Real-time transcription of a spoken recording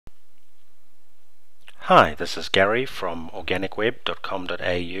Hi, this is Gary from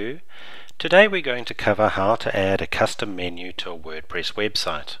organicweb.com.au. Today we're going to cover how to add a custom menu to a WordPress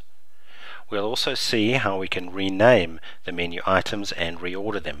website. We'll also see how we can rename the menu items and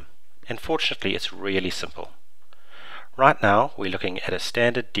reorder them. And fortunately it's really simple. Right now we're looking at a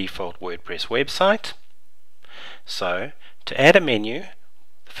standard default WordPress website. So to add a menu,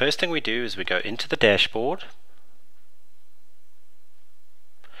 the first thing we do is we go into the dashboard.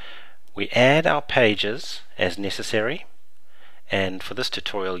 We add our pages as necessary, and for this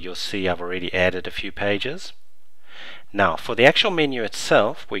tutorial you'll see I've already added a few pages. Now for the actual menu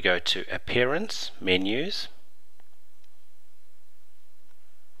itself, we go to Appearance, Menus.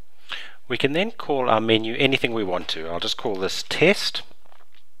 We can then call our menu anything we want to. I'll just call this Test.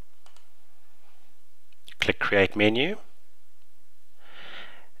 Click Create Menu.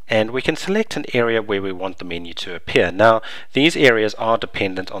 And we can select an area where we want the menu to appear. Now these areas are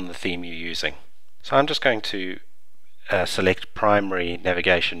dependent on the theme you're using. So I'm just going to select Primary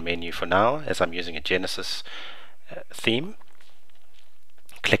Navigation Menu for now, as I'm using a Genesis theme.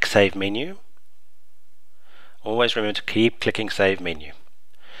 Click Save Menu. Always remember to keep clicking Save Menu.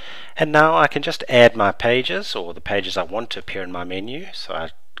 And now I can just add my pages, or the pages I want to appear in my menu. So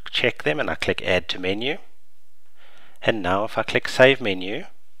I check them and I click Add to Menu. And now if I click Save Menu,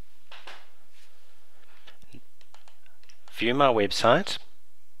 view my website,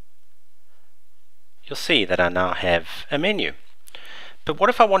 you'll see that I now have a menu. But what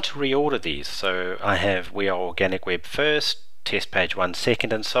if I want to reorder these? So I have We Are Organic Web first, Test Page 1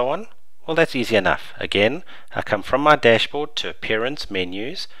 second, and so on. Well, that's easy enough. Again, I come from my dashboard to Appearance,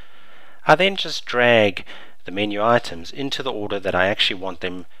 Menus. I then just drag the menu items into the order that I actually want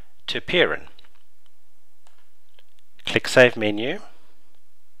them to appear in. Click Save Menu.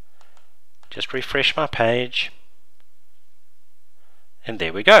 Just refresh my page. And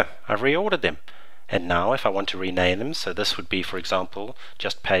there we go, I've reordered them. And now if I want to rename them, so this would be, for example,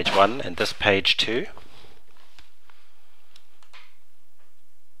 just page 1 and this page 2.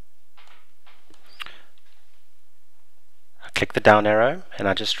 I click the down arrow and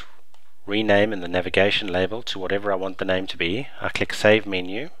I just rename in the navigation label to whatever I want the name to be. I click Save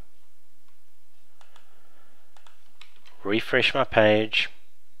Menu. Refresh my page.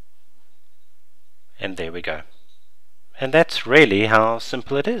 And there we go. And that's really how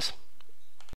simple it is.